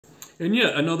And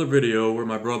yet another video where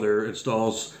my brother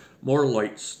installs more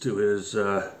lights to his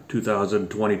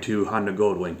 2022 Honda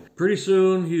Goldwing. Pretty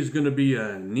soon he's going to be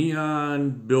a neon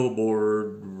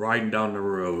billboard riding down the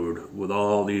road with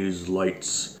all these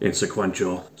lights and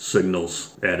sequential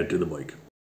signals added to the bike.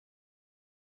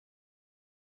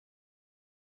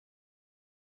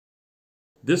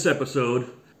 This episode,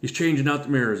 he's changing out the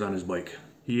mirrors on his bike.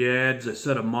 He adds a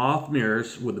set of Muth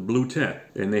mirrors with a blue tint,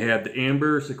 and they have the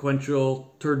amber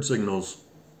sequential turn signals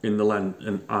in the lens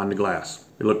and on the glass.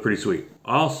 They look pretty sweet.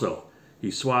 Also,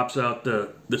 he swaps out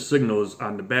the signals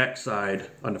on the back side,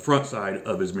 on the front side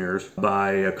of his mirrors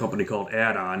by a company called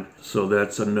Add-On. So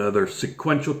that's another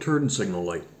sequential turn signal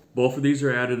light. Both of these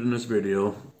are added in this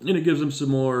video, and it gives him some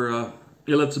more,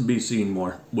 it lets him be seen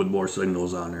more with more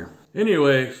signals on there.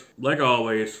 Anyways, like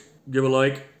always, give a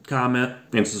like, comment,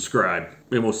 and subscribe.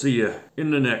 And we'll see you in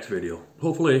the next video.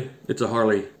 Hopefully, it's a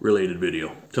Harley related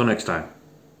video. Till next time.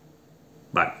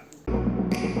 Bye.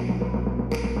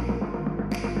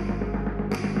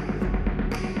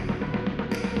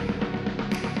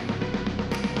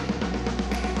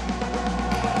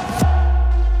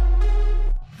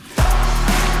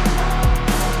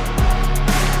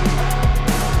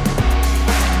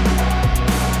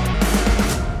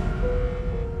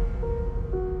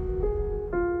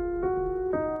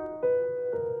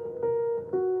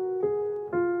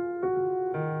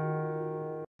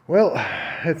 Well,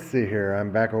 let's see here.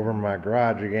 I'm back over in my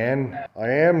garage again. I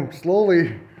am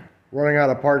slowly running out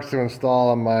of parts to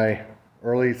install on my,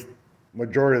 or at least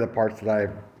majority of the parts that I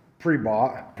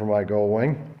pre-bought for my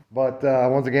Goldwing. But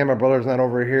once again, my brother's not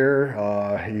over here.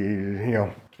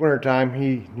 It's winter time.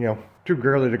 He, too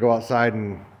girly to go outside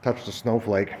and touch the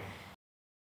snowflake.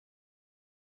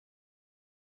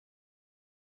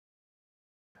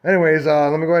 Anyways,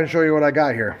 let me go ahead and show you what I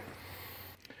got here.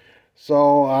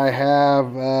 So I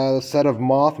have a set of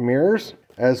Muth mirrors,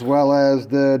 as well as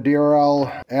the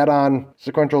DRL add-on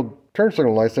sequential turn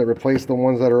signal lights that replace the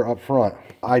ones that are up front.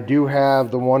 I do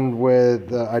have the one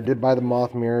with, I did buy the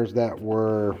Muth mirrors that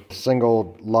were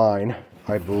single line,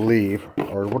 I believe.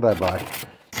 Or what did I buy?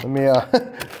 Let me,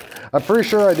 I'm pretty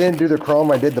sure I didn't do the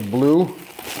chrome, I did the blue.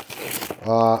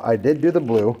 I did do the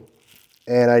blue,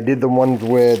 and I did the ones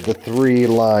with the 3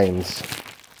 lines.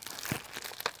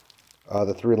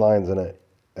 The 3 lines in it,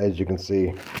 as you can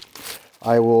see.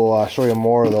 I will show you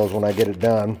more of those when I get it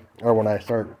done, or when I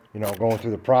start, going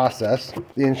through the process.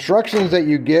 The instructions that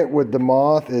you get with the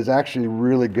Muth is actually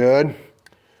really good,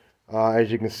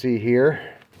 as you can see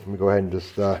here. Let me go ahead and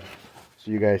just so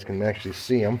you guys can actually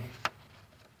see them.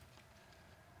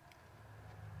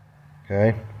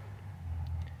 Okay.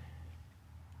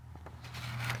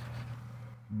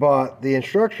 But the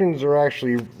instructions are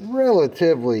actually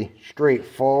relatively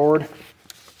straightforward.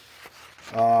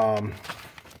 I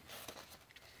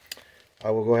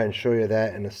will go ahead and show you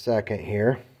that in a second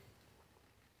here.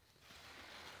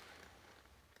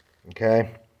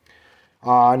 Okay.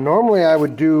 Normally I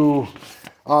would do,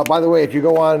 by the way, if you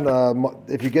go on,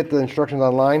 if you get the instructions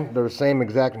online, they're the same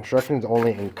exact instructions,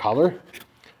 only in color.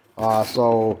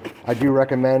 So I do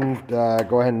recommend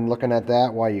go ahead and looking at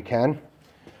that while you can.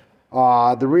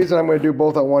 The reason I'm going to do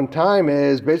both at one time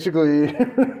is basically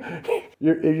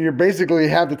you basically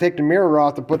have to take the mirror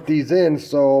off to put these in,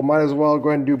 so might as well go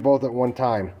ahead and do both at one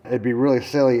time. It'd be really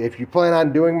silly. If you plan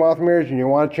on doing Muth mirrors and you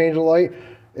want to change the light,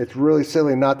 it's really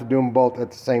silly not to do them both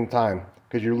at the same time,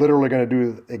 because you're literally going to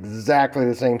do exactly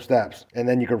the same steps, and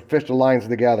then you can fish the lines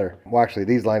together. Well, actually,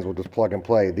 these lines will just plug and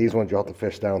play. These ones you'll have to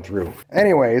fish down through.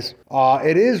 Anyways,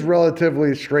 it is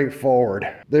relatively straightforward.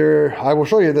 I will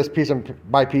show you this piece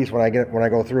by piece when I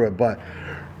go through it, but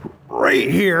right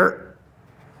here,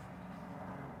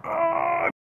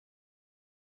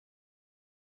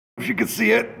 if you can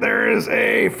see it, there is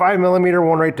a 5mm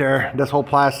one right there. This whole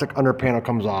plastic under panel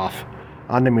comes off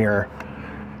on the mirror,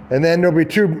 and then there'll be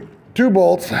two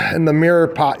bolts, and the mirror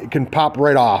can pop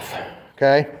right off.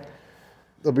 Okay,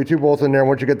 there'll be 2 bolts in there.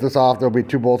 Once you get this off, there'll be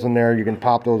 2 bolts in there. You can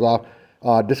pop those off,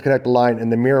 disconnect the line,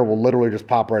 and the mirror will literally just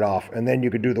pop right off. And then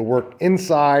you could do the work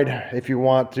inside if you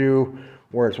want to,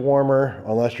 where it's warmer,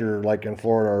 unless you're like in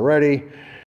Florida already.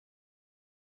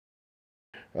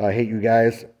 I hate you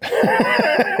guys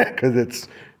because it's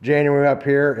January up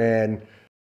here, and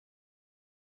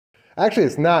actually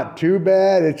it's not too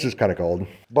bad, it's just kind of cold.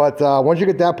 But once you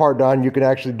get that part done, you can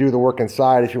actually do the work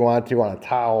inside if you want to on a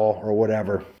towel or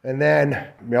whatever. And then,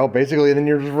 basically then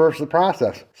you reverse the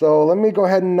process. So let me go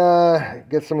ahead and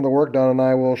get some of the work done, and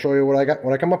I will show you what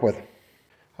I come up with.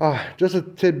 Just a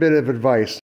tidbit of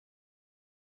advice.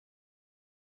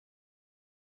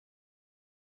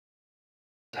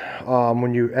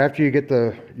 After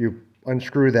you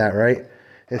unscrew that, right?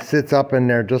 it sits up in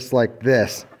there just like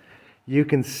this. You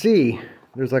can see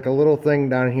there's like a little thing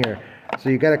down here. So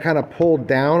you got to kind of pull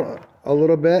down a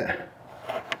little bit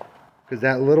because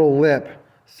that little lip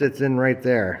sits in right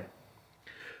there.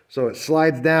 So it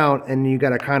slides down and you got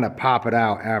to kind of pop it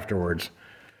out afterwards.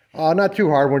 Not too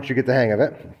hard once you get the hang of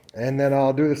it. And then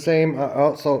I'll do the same.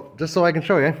 So just so I can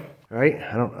show you, right?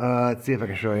 Let's see if I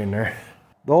can show you in there.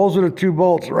 Those are the 2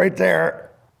 bolts right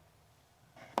there.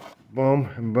 Boom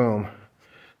and boom.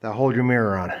 That hold your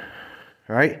mirror on,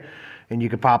 right? And you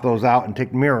can pop those out and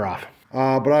take the mirror off.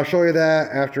 But I'll show you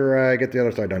that after I get the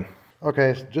other side done.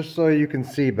 Okay, so just so you can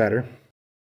see better.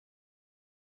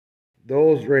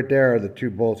 Those right there are the 2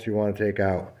 bolts you want to take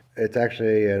out. It's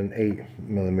actually an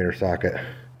 8mm socket.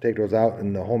 Take those out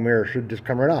and the whole mirror should just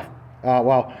come right off.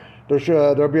 Well,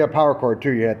 there'll be a power cord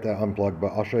too you have to unplug, but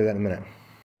I'll show you that in a minute.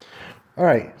 All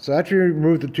right, so after you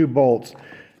remove the 2 bolts,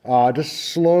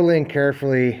 just slowly and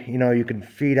carefully, you can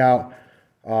feed out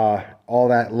all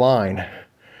that line,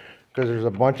 because there's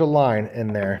a bunch of line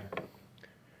in there,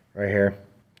 right here,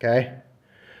 okay?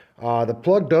 The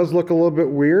plug does look a little bit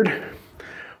weird.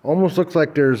 Almost looks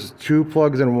like there's 2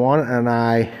 plugs in one,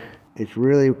 and it's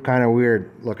really kind of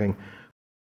weird looking.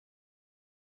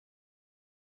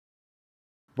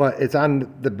 But it's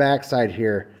on the back side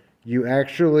here. You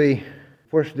actually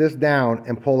push this down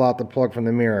and pull out the plug from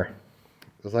the mirror.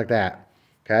 Just like that,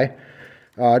 okay?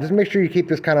 Just make sure you keep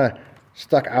this kind of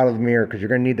stuck out of the mirror, because you're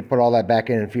going to need to put all that back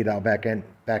in and feed out back in.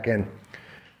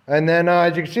 And then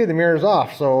as you can see, the mirror's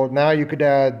off. So now you could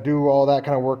do all that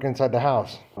kind of work inside the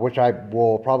house, which I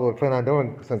will probably plan on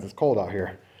doing since it's cold out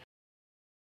here.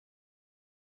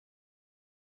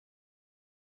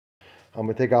 I'm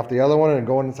going to take off the other one and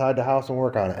go inside the house and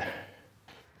work on it.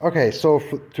 Okay, so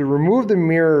to remove the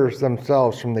mirrors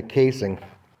themselves from the casing,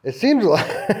 it seems like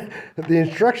the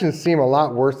instructions seem a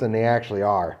lot worse than they actually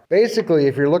are. Basically,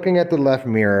 if you're looking at the left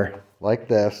mirror like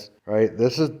this, right,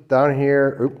 this is down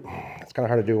here. Oop, it's kind of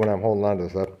hard to do when I'm holding on to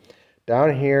this stuff.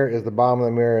 Down here is the bottom of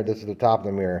the mirror. This is the top of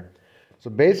the mirror. So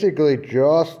basically,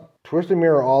 just twist the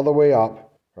mirror all the way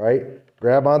up, right?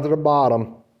 Grab onto the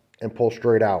bottom and pull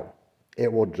straight out.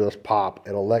 It will just pop.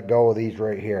 It'll let go of these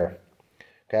right here.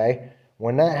 Okay?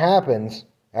 When that happens,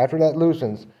 after that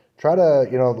loosens, try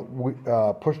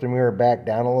to, push the mirror back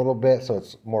down a little bit so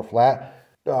it's more flat,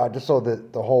 just so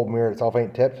that the whole mirror itself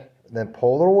ain't tipped. Then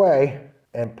pull it away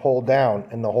and pull down,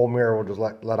 and the whole mirror will just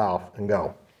let off and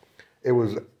go. It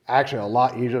was actually a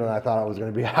lot easier than I thought it was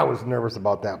going to be. I was nervous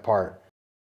about that part.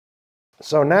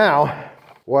 So now,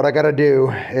 what I got to do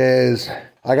is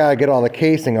I got to get all the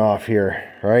casing off here,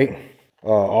 right?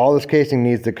 All this casing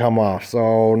needs to come off.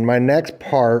 So my next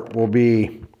part will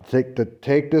be to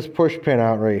take this push pin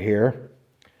out right here,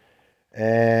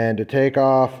 and to take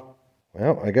off,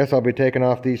 well, I guess I'll be taking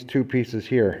off these 2 pieces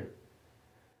here.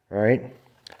 All right.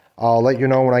 I'll let you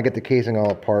know when I get the casing all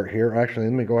apart here. Actually,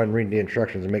 let me go ahead and read the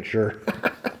instructions and make sure.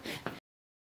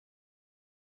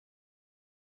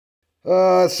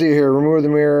 Let's see here. Remove the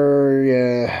mirror.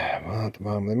 Yeah. At the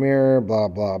bottom of the mirror. Blah,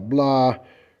 blah, blah.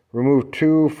 Remove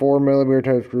 2 4mm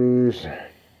type screws.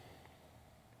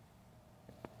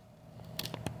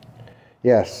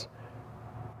 Yes.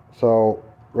 So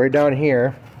right down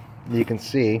here, you can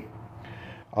see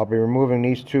I'll be removing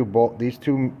these two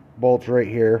bolts right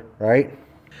here, right?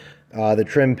 The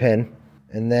trim pin,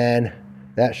 and then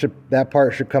that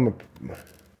part should come.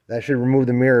 That should remove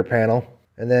the mirror panel,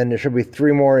 and then there should be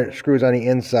 3 more screws on the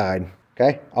inside.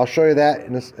 Okay, I'll show you that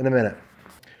in a minute.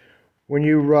 When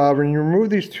you remove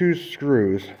these 2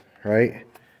 screws, right,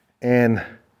 and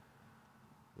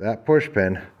that push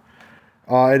pin,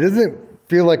 it doesn't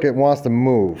feel like it wants to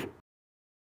move.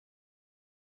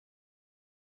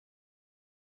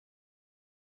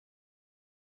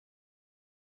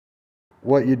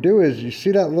 What you do is, you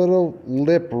see that little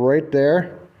lip right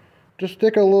there? Just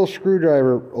stick a little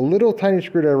screwdriver, a little tiny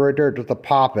screwdriver right there just to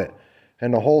pop it.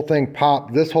 And the whole thing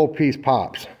this whole piece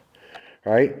pops,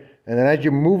 right? And then as you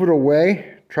move it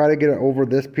away, try to get it over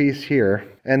this piece here.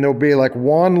 And there'll be like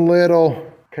one little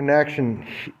connection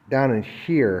down in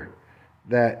here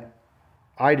that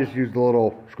I just used a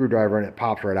little screwdriver and it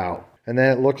pops right out. And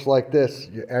then it looks like this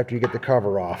after you get the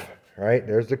cover off, right?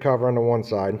 There's the cover on the one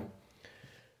side,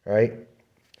 right?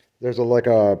 There's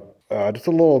just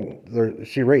a little,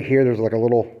 see right here, there's like a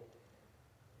little,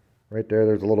 right there,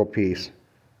 there's a little piece.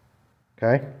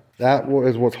 Okay? That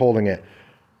is what's holding it.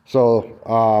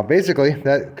 So basically,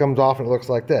 that comes off and it looks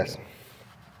like this.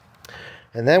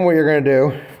 And then what you're going to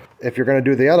do, if you're going to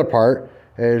do the other part,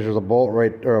 is there's a bolt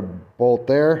bolt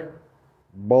there,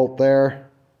 bolt there.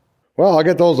 Well, I'll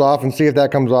get those off and see if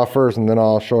that comes off first, and then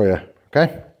I'll show you.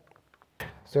 Okay?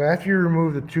 So after you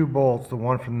remove the two bolts, the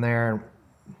one from there,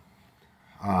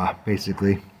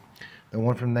 basically, the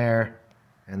one from there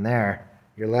and there,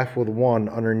 you're left with one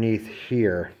underneath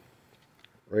here,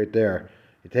 right there.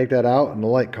 You take that out and the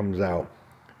light comes out.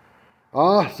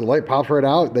 So the light pops right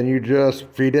out, then you just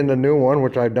feed in the new one,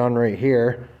 which I've done right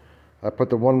here. I put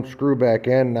the one screw back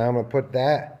in, now I'm gonna put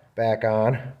that back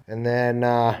on, and then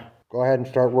go ahead and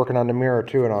start working on the mirror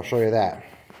too, and I'll show you that.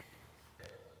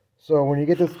 So when you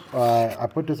get this, I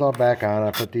put this all back on, I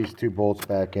put these two bolts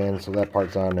back in, so that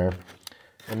part's on there.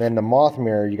 And then the Muth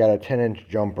mirror, you got a 10-inch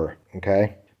jumper,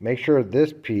 okay? Make sure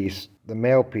this piece, the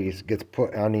male piece, gets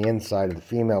put on the inside and the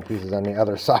female piece is on the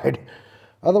other side.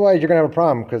 Otherwise, you're going to have a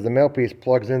problem because the male piece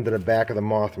plugs into the back of the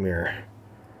Muth mirror.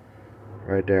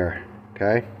 Right there,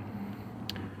 okay?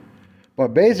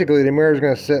 But basically, the mirror is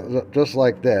going to sit just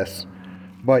like this.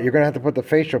 But you're going to have to put the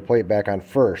facial plate back on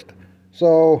first.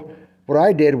 So, what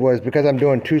I did was, because I'm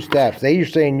doing two steps, they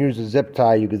used to say use a zip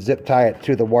tie. You could zip tie it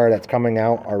to the wire that's coming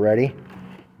out already.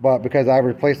 But because I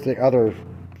replaced the other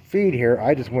feed here,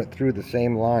 I just went through the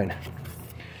same line.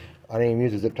 I didn't even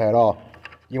use a zip tie at all.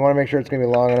 You want to make sure it's going to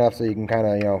be long enough so you can kind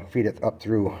of, you know, feed it up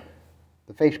through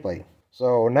the faceplate.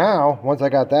 So now, once I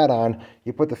got that on,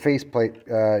 you put the faceplate.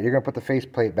 You're going to put the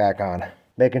faceplate back on,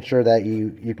 making sure that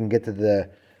you can get to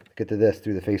this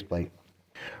through the faceplate.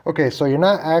 Okay, so you're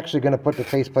not actually going to put the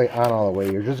faceplate on all the way.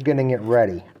 You're just getting it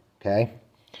ready, okay?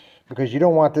 Because you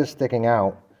don't want this sticking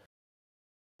out.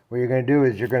 What you're going to do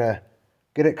is you're going to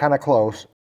get it kind of close.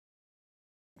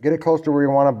 Get it close to where you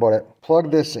want to put it.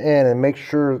 Plug this in and make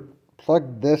sure.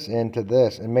 Plug this into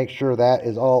this and make sure that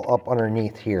is all up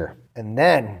underneath here. And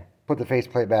then put the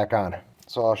faceplate back on.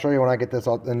 So I'll show you when I get this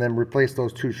out, and then replace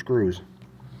those two screws.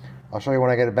 I'll show you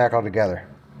when I get it back all together.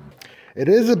 It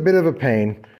is a bit of a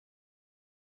pain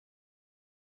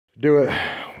to do it,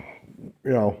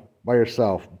 you know, by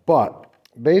yourself. But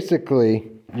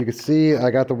basically, you can see I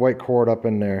got the white cord up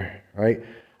in there, right?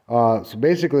 So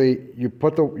basically, you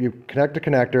connect the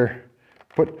connector,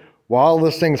 while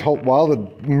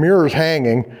the mirror's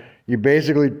hanging, you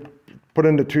basically put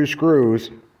in the two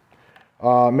screws.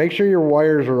 Make sure your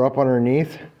wires are up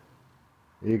underneath.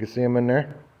 You can see them in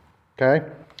there, okay?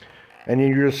 And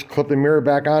you just clip the mirror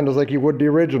back on just like you would the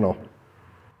original.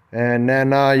 And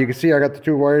then you can see I got the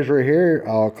two wires right here.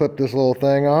 I'll clip this little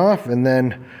thing off, and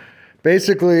then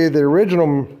basically the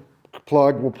original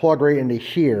plug will plug right into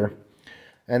here.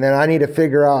 And then I need to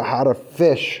figure out how to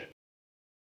fish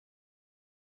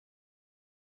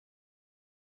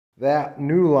that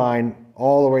new line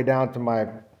all the way down to my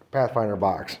Pathfinder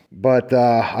box. But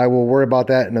I will worry about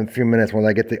that in a few minutes when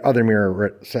I get the other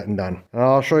mirror set and done. And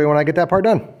I'll show you when I get that part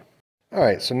done.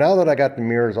 Alright, so now that I got the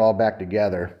mirrors all back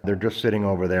together, they're just sitting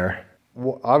over there.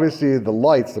 Well, obviously the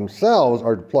lights themselves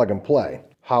are plug and play.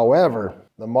 However,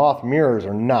 the Muth mirrors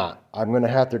are not. I'm going to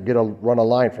have to run a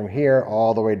line from here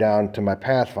all the way down to my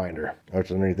Pathfinder, which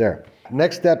is underneath there.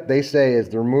 Next step, they say, is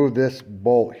to remove this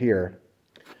bolt here.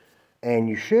 And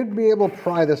you should be able to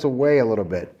pry this away a little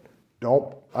bit.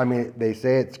 They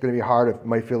say it's going to be hard. It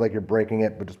might feel like you're breaking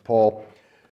it, but just pull.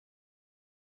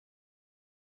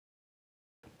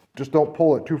 Just don't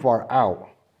pull it too far out.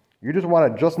 You just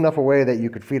want it just enough away that you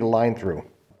could feed a line through.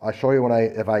 I'll show you when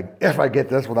if I get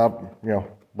this without, you know,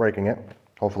 breaking it,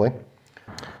 hopefully.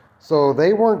 So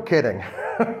they weren't kidding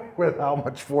with how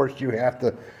much force you have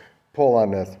to pull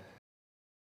on this.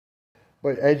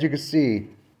 But as you can see,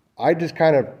 I just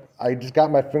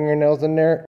got my fingernails in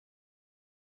there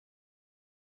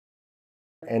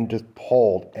and just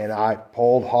pulled, and I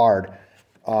pulled hard.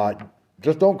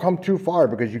 Just don't come too far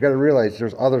because you got to realize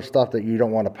there's other stuff that you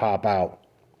don't want to pop out.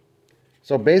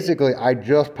 So basically, I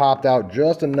just popped out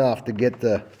just enough to get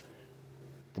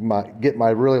my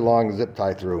really long zip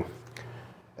tie through.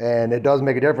 And it does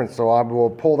make a difference, so I will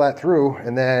pull that through,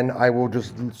 and then I will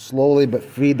just slowly but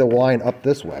feed the line up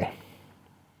this way.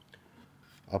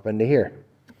 Up into here.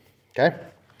 Okay?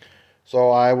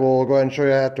 So I will go ahead and show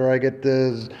you after I get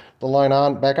the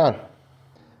line back on.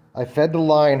 I fed the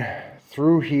line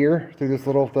through here, through this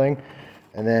little thing,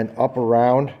 and then up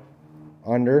around,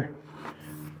 under,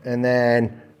 and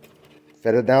then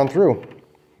fed it down through.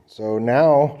 So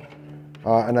now,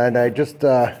 and I just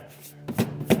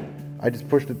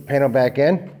pushed the panel back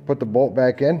in, put the bolt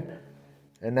back in,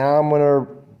 and now I'm gonna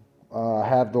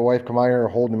have the wife come out here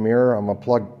and hold the mirror. I'm gonna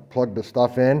plug the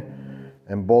stuff in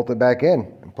and bolt it back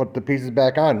in and put the pieces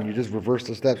back on. You just reverse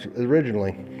the steps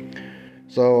originally.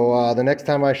 So the next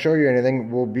time I show you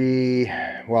anything will be,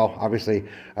 well, obviously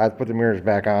I have to put the mirrors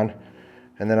back on,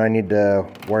 and then I need to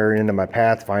wire into my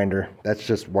Pathfinder. That's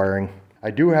just wiring.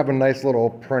 I do have a nice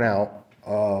little printout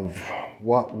of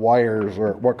what wires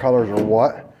or what colors are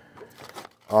what.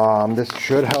 This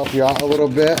should help you out a little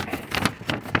bit.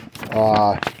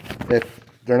 If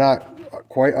they're not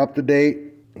quite up to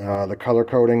date, the color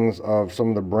codings of some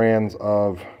of the brands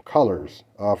of colors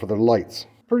for the lights.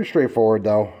 Pretty straightforward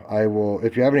though. I will,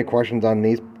 if you have any questions on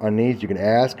these, you can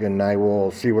ask, and I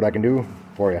will see what I can do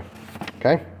for you.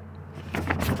 Okay.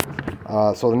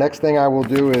 So the next thing I will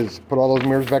do is put all those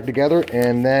mirrors back together,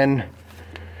 and then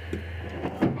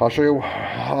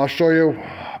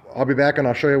I'll be back and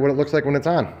I'll show you what it looks like when it's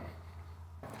on.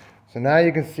 So now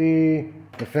you can see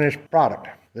the finished product.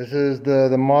 This is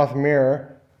the Muth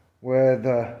mirror with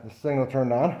the signal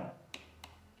turned on.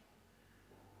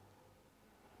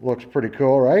 Looks pretty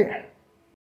cool, right?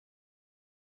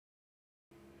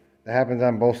 That happens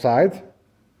on both sides.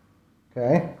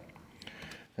 Okay.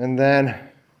 And then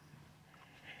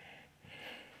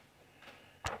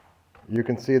you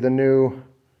can see the new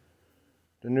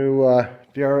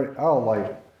DRL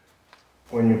light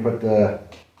when you put the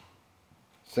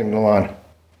signal on.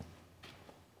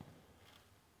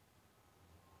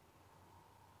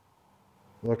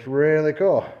 Looks really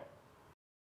cool.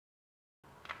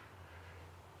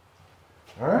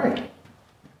 All right.